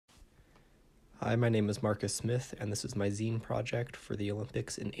Hi, my name is Marcus Smith, and this is my Zine Project for the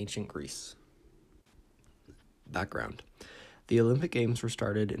Olympics in ancient Greece. Background. The Olympic Games were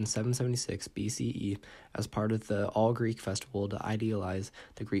started in 776 BCE as part of the All-Greek Festival to idealize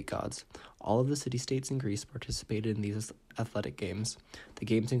the Greek gods. All of the city-states in Greece participated in these athletic games. The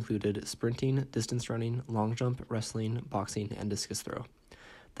games included sprinting, distance running, long jump, wrestling, boxing, and discus throw.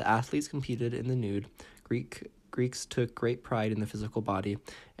 The athletes competed in the nude. Greeks took great pride in the physical body,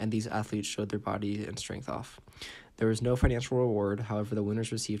 and these athletes showed their body and strength off. There was no financial reward, however, the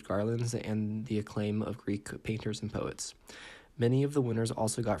winners received garlands and the acclaim of Greek painters and poets. Many of the winners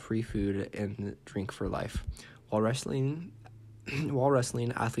also got free food and drink for life. While wrestling,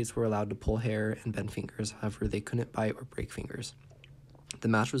 athletes were allowed to pull hair and bend fingers, however, they couldn't bite or break fingers. The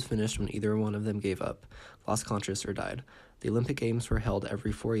match was finished when either one of them gave up, lost consciousness, or died. The Olympic Games were held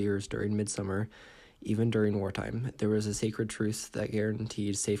every 4 years during midsummer, even during wartime. There was a sacred truce that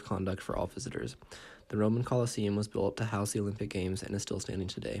guaranteed safe conduct for all visitors. The Roman Colosseum was built to house the Olympic Games and is still standing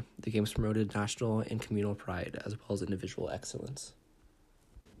today. The Games promoted national and communal pride as well as individual excellence.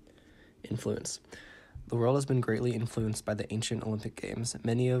 Influence. The world has been greatly influenced by the ancient Olympic Games.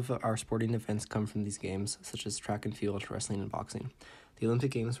 Many of our sporting events come from these games, such as track and field, wrestling, and boxing. The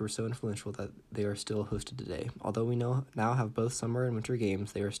Olympic Games were so influential that they are still hosted today. Although we now have both summer and winter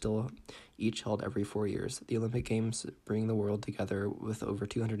games, they are still each held every 4 years. The Olympic Games bring the world together with over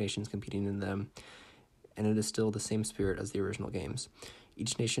 200 nations competing in them, and it is still the same spirit as the original games.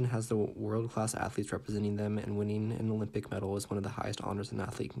 Each nation has the world-class athletes representing them, and winning an Olympic medal is one of the highest honors an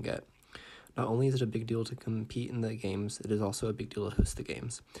athlete can get. Not only is it a big deal to compete in the games, it is also a big deal to host the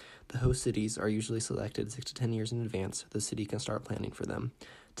games. The host cities are usually selected 6 to 10 years in advance so the city can start planning for them.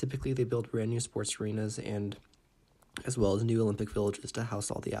 Typically, they build brand new sports arenas and as well as new Olympic villages to house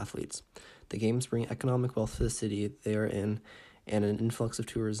all the athletes. The games bring economic wealth to the city they are in, and an influx of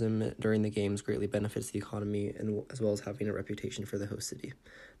tourism during the games greatly benefits the economy, and as well as having a reputation for the host city.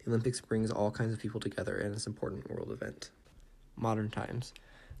 The Olympics brings all kinds of people together and is an important world event. Modern times.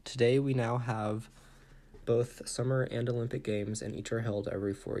 Today we now have both summer and Olympic Games, and each are held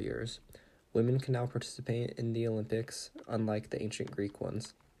every 4 years. Women can now participate in the Olympics, unlike the ancient Greek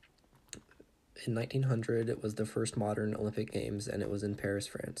ones. In 1900, it was the first modern Olympic Games, and it was in Paris,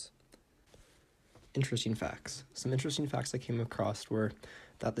 France. Interesting facts. Some interesting facts I came across were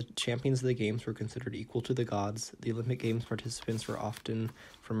that the champions of the games were considered equal to the gods. The Olympic Games participants were often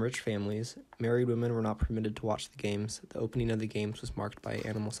from rich families. Married women were not permitted to watch the games. The opening of the games was marked by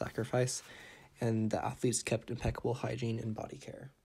animal sacrifice, and the athletes kept impeccable hygiene and body care.